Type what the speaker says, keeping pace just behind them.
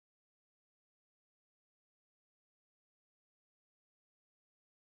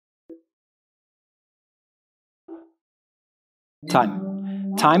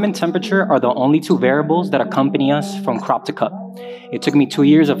Time. Time and temperature are the only two variables that accompany us from crop to cup. It took me 2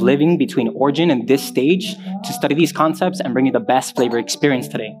 years of living between origin and this stage to study these concepts and bring you the best flavor experience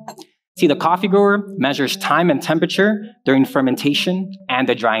today. See, the coffee grower measures time and temperature during fermentation and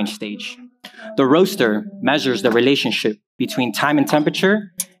the drying stage. The roaster measures the relationship between time and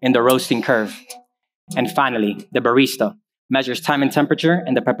temperature in the roasting curve. And finally, the barista measures time and temperature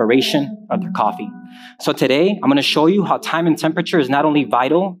in the preparation of their coffee. So today, I'm gonna show you how time and temperature is not only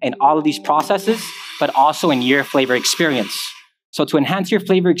vital in all of these processes, but also in your flavor experience. So to enhance your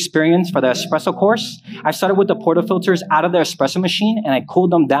flavor experience for the espresso course, I started with the portafilters out of the espresso machine and I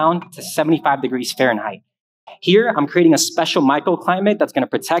cooled them down to 75 degrees Fahrenheit. Here, I'm creating a special microclimate that's gonna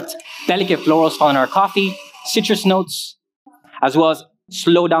protect delicate florals found in our coffee, citrus notes, as well as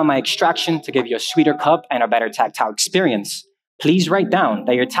slow down my extraction to give you a sweeter cup and a better tactile experience. Please write down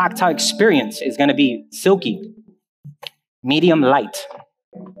that your tactile experience is gonna be silky, medium light,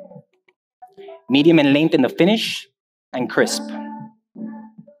 medium in length in the finish, and crisp.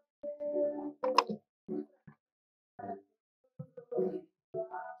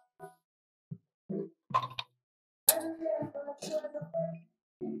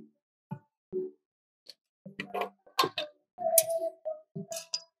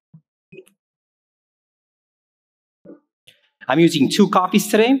 I'm using 2 coffees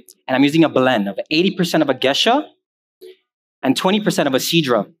today, and I'm using a blend of 80% of a Gesha and 20% of a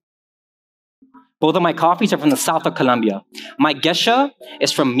Sidra. Both of my coffees are from the south of Colombia. My Gesha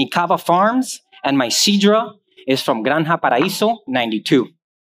is from Micava Farms, and my Sidra is from Granja Paraíso 92.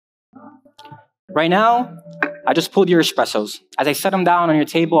 Right now, I just pulled your espressos. As I set them down on your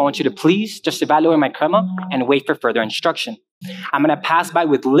table, I want you to please just evaluate my crema and wait for further instruction. I'm gonna pass by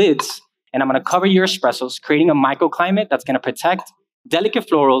with lids, and I'm gonna cover your espressos, creating a microclimate that's gonna protect delicate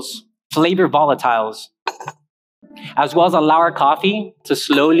florals, flavor volatiles, as well as allow our coffee to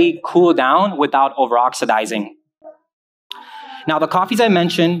slowly cool down without over-oxidizing. Now, the coffees I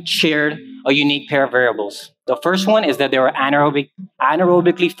mentioned shared a unique pair of variables. The first one is that they were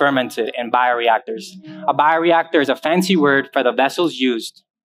anaerobically fermented in bioreactors. A bioreactor is a fancy word for the vessels used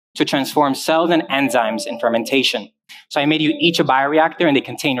to transform cells and enzymes in fermentation. So I made you each a bioreactor, and they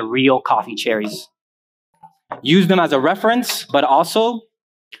contain real coffee cherries. Use them as a reference, but also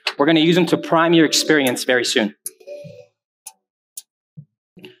we're gonna use them to prime your experience very soon.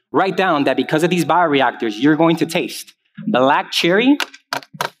 Write down that because of these bioreactors, you're going to taste black cherry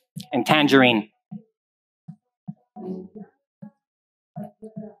and tangerine.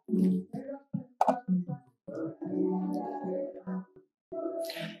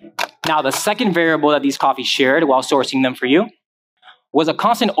 Now, the second variable that these coffees shared while sourcing them for you was a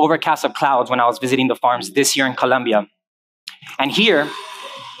constant overcast of clouds when I was visiting the farms this year in Colombia. And here,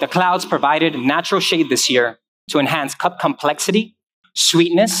 the clouds provided natural shade this year to enhance cup complexity,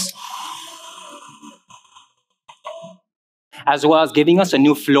 sweetness, as well as giving us a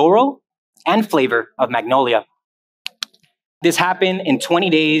new floral and flavor of magnolia. This happened in 20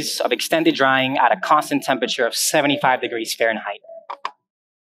 days of extended drying at a constant temperature of 75 degrees Fahrenheit.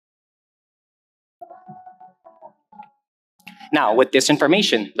 Now, with this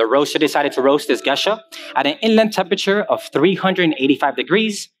information, the roaster decided to roast this Gesha at an inlet temperature of 385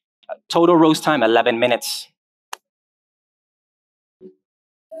 degrees, total roast time 11 minutes.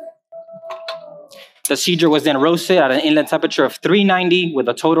 The Sidra was then roasted at an inlet temperature of 390 with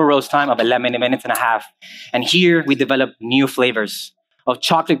a total roast time of 11 minutes and a half. And here we developed new flavors of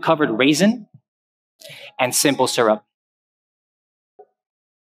chocolate-covered raisin and simple syrup.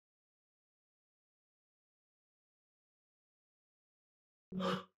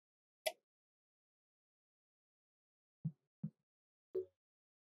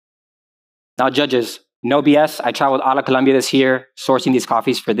 Now, judges, no BS. I traveled out of Colombia this year, sourcing these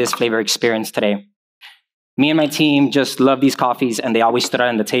coffees for this flavor experience today. Me and my team just love these coffees, and they always stood out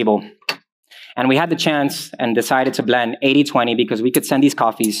on the table. And we had the chance and decided to blend 80-20 because we could send these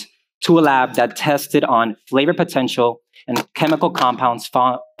coffees to a lab that tested on flavor potential and chemical compounds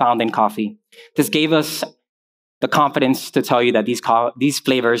found in coffee. This gave us the confidence to tell you that these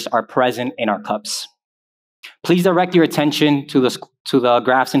flavors are present in our cups. Please direct your attention to the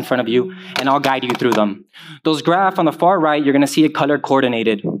graphs in front of you, and I'll guide you through them. Those graphs on the far right, you're gonna see it color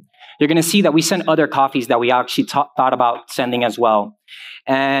coordinated. You're gonna see that we sent other coffees that we actually thought about sending as well.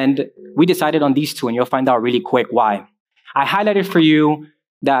 And we decided on these two, and you'll find out really quick why. I highlighted for you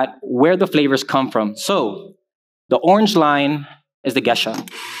that where the flavors come from. So the orange line is the Gesha.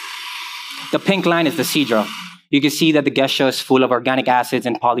 The pink line is the Sidra. You can see that the Gesha is full of organic acids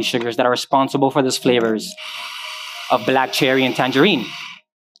and polysugars that are responsible for those flavors of black cherry and tangerine.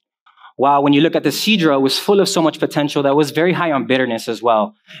 While when you look at the Cedra, it was full of so much potential that was very high on bitterness as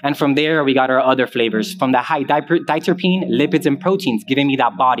well. And from there, we got our other flavors, from the high diterpene, lipids, and proteins, giving me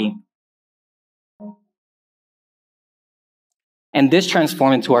that body. And this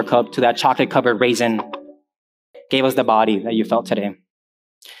transformed into our cup to that chocolate-covered raisin, gave us the body that you felt today.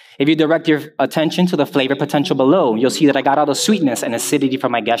 If you direct your attention to the flavor potential below, you'll see that I got all the sweetness and acidity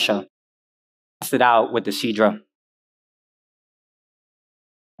from my Gesha. Test it out with the Cedra.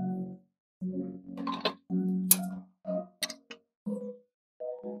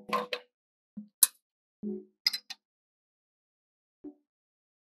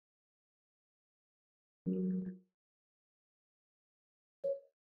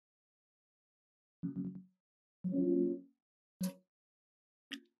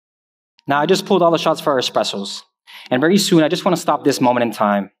 Now, I just pulled all the shots for our espressos. And very soon, I just want to stop this moment in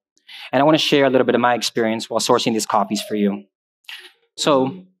time. And I want to share a little bit of my experience while sourcing these coffees for you.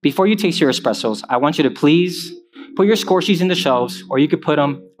 So, before you taste your espressos, I want you to please put your score sheets in the shelves, or you could put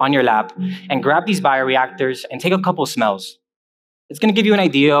them on your lap, and grab these bioreactors and take a couple smells. It's going to give you an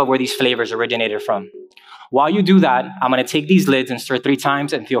idea of where these flavors originated from. While you do that, I'm going to take these lids and stir 3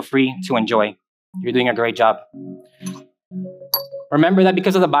 times, and feel free to enjoy. You're doing a great job. Remember that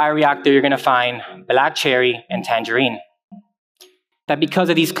because of the bioreactor, you're going to find black cherry and tangerine. That because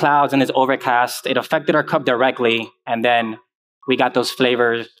of these clouds and this overcast, it affected our cup directly, and then we got those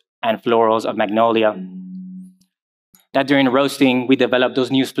flavors and florals of magnolia. That during roasting, we developed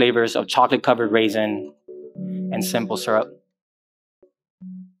those new flavors of chocolate-covered raisin and simple syrup.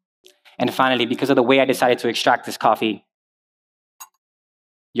 And finally, because of the way I decided to extract this coffee,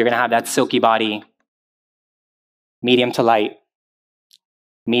 you're going to have that silky body, medium to light,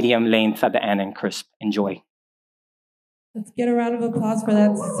 medium length at the end, and crisp. Enjoy. Let's get a round of applause for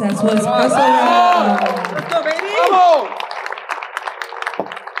that successful espresso round. Let's go, baby! Come on!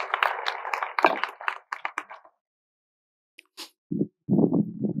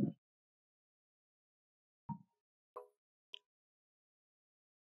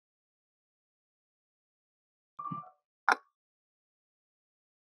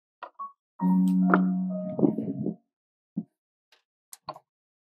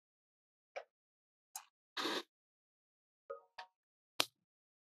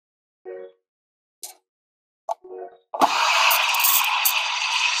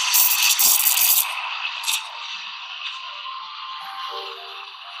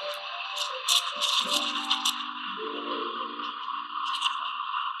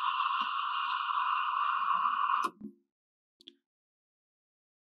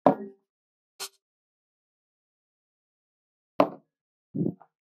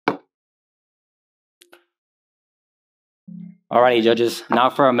 Alrighty, judges, now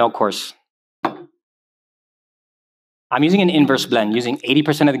for our milk course. I'm using an inverse blend, using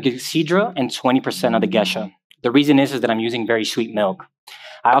 80% of the Cedra and 20% of the Gesha. The reason is that I'm using very sweet milk.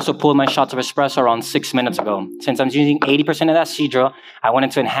 I also pulled my shots of espresso around 6 minutes ago. Since I'm using 80% of that Cedra, I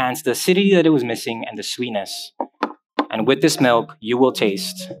wanted to enhance the acidity that it was missing and the sweetness. And with this milk, you will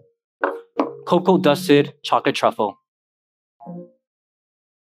taste cocoa dusted chocolate truffle,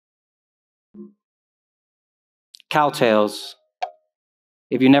 cowtails.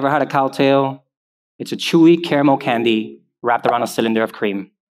 If you've never had a cowtail, it's a chewy caramel candy wrapped around a cylinder of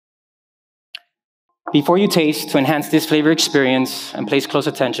cream. Before you taste, to enhance this flavor experience and place close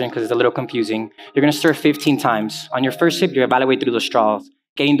attention because it's a little confusing, you're going to stir 15 times. On your first sip, you evaluate through the straws,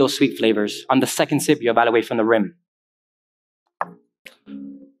 getting those sweet flavors. On the second sip, you evaluate from the rim.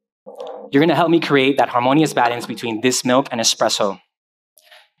 You're going to help me create that harmonious balance between this milk and espresso.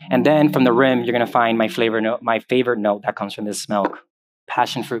 And then from the rim, you're going to find my favorite note that comes from this milk,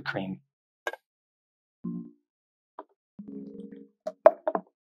 passion fruit cream.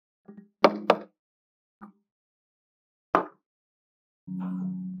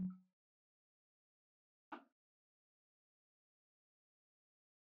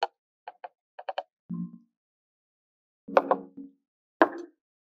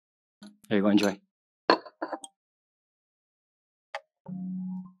 There you go, enjoy.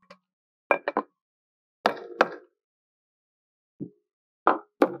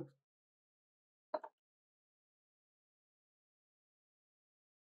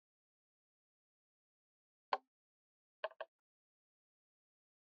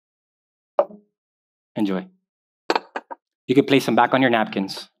 Enjoy. You can place them back on your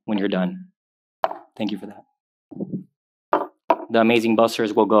napkins when you're done. Thank you for that. The amazing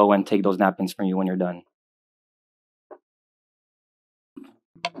busters will go and take those napkins from you when you're done.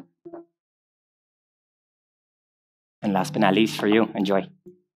 And last but not least, for you, enjoy.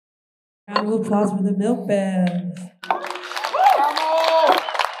 Round of applause for the milk bev.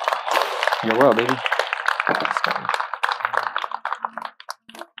 Your world, baby.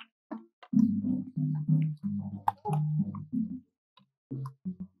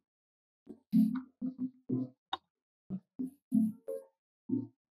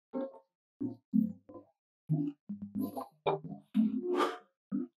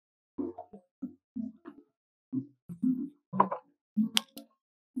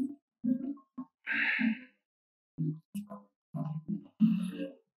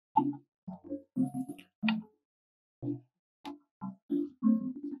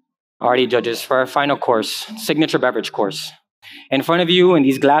 Alrighty, judges, for our final course, signature beverage course. In front of you, in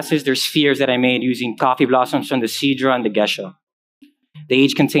these glasses, there's spheres that I made using coffee blossoms from the cedra and the gesha. They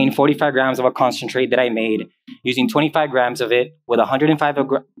each contain 45 grams of a concentrate that I made using 25 grams of it with 105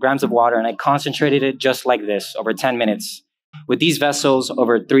 grams of water, and I concentrated it just like this over 10 minutes. With these vessels,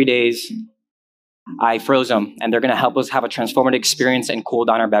 over 3 days, I froze them, and they're gonna help us have a transformative experience and cool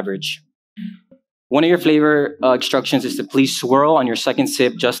down our beverage. One of your flavor instructions is to please swirl on your second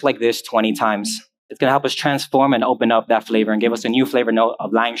sip just like this 20 times. It's gonna help us transform and open up that flavor and give us a new flavor note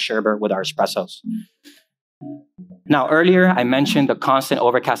of lime sherbet with our espressos. Now, earlier I mentioned the constant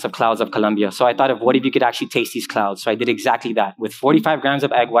overcast of clouds of Colombia. So I thought of what if you could actually taste these clouds? So I did exactly that. With 45 grams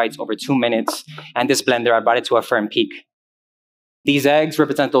of egg whites over 2 minutes and this blender, I brought it to a firm peak. These eggs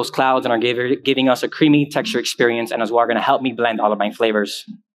represent those clouds and are giving us a creamy texture experience, and as well are gonna help me blend all of my flavors.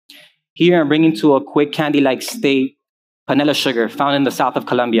 Here I'm bringing to a quick candy-like state panela sugar found in the south of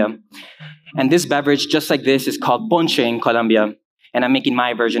Colombia. And this beverage, just like this, is called ponche in Colombia. And I'm making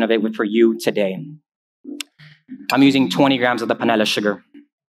my version of it for you today. I'm using 20 grams of the panela sugar.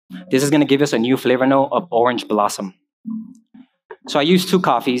 This is gonna give us a new flavor note of orange blossom. So I used 2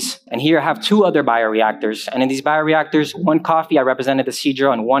 coffees, and here I have 2 other bioreactors. And in these bioreactors, 1 coffee I represented the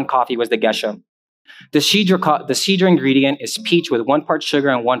cedra and 1 coffee was the gesha. The cedra ingredient is peach with 1 part sugar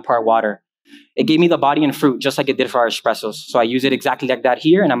and 1 part water. It gave me the body and fruit just like it did for our espressos. So I use it exactly like that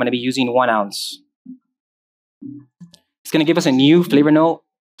here, and I'm gonna be using 1 ounce. It's gonna give us a new flavor note,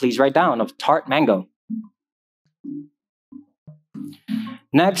 please write down, of tart mango.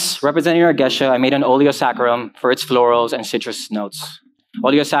 Next, representing our gesha, I made an oleosaccharum for its florals and citrus notes.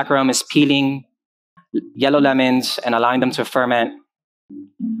 Oleosaccharum is peeling yellow lemons and allowing them to ferment,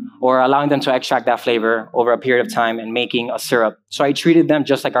 or allowing them to extract that flavor over a period of time and making a syrup. So I treated them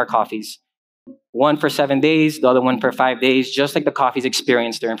just like our coffees. 1 for 7 days, the other 1 for 5 days, just like the coffees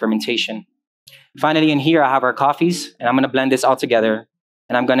experienced during fermentation. Finally, in here, I have our coffees, and I'm gonna blend this all together,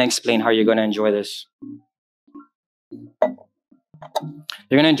 and I'm gonna explain how you're gonna enjoy this.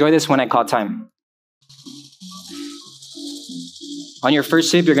 You're gonna enjoy this when I call time. On your first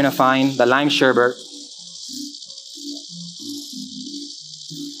sip, you're gonna find the lime sherbet,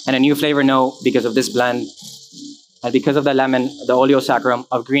 and a new flavor note because of this blend, and because of the lemon, the oleosaccharum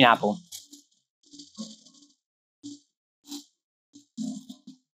of green apple.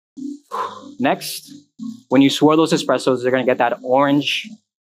 Next, when you swirl those espressos, you're gonna get that orange,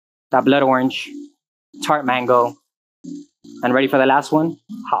 that blood orange, tart mango, and ready for the last one,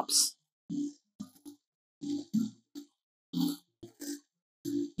 hops.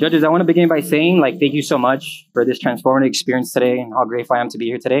 Judges, I want to begin by saying, thank you so much for this transformative experience today and how grateful I am to be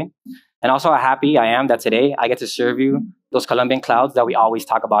here today. And also how happy I am that today I get to serve you those Colombian clouds that we always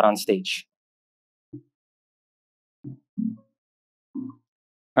talk about on stage.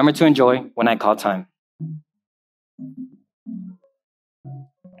 Remember to enjoy when I call time.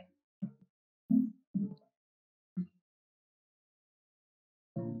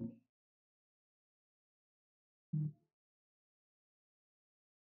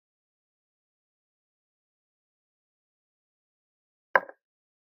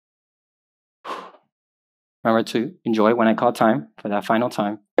 Remember to enjoy when I call time for that final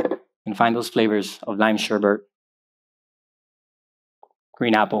time and find those flavors of lime sherbet,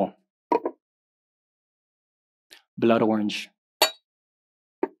 green apple, blood orange,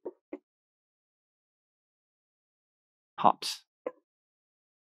 hops.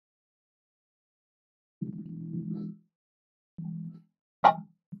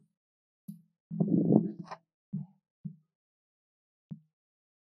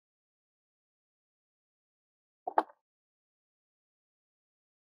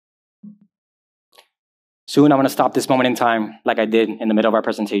 Soon, I'm going to stop this moment in time like I did in the middle of our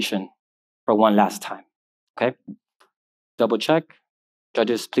presentation for one last time, okay? Double check.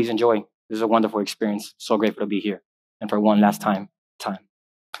 Judges, please enjoy. This is a wonderful experience. So grateful to be here. And for one last time. Thank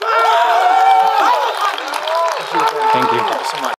you.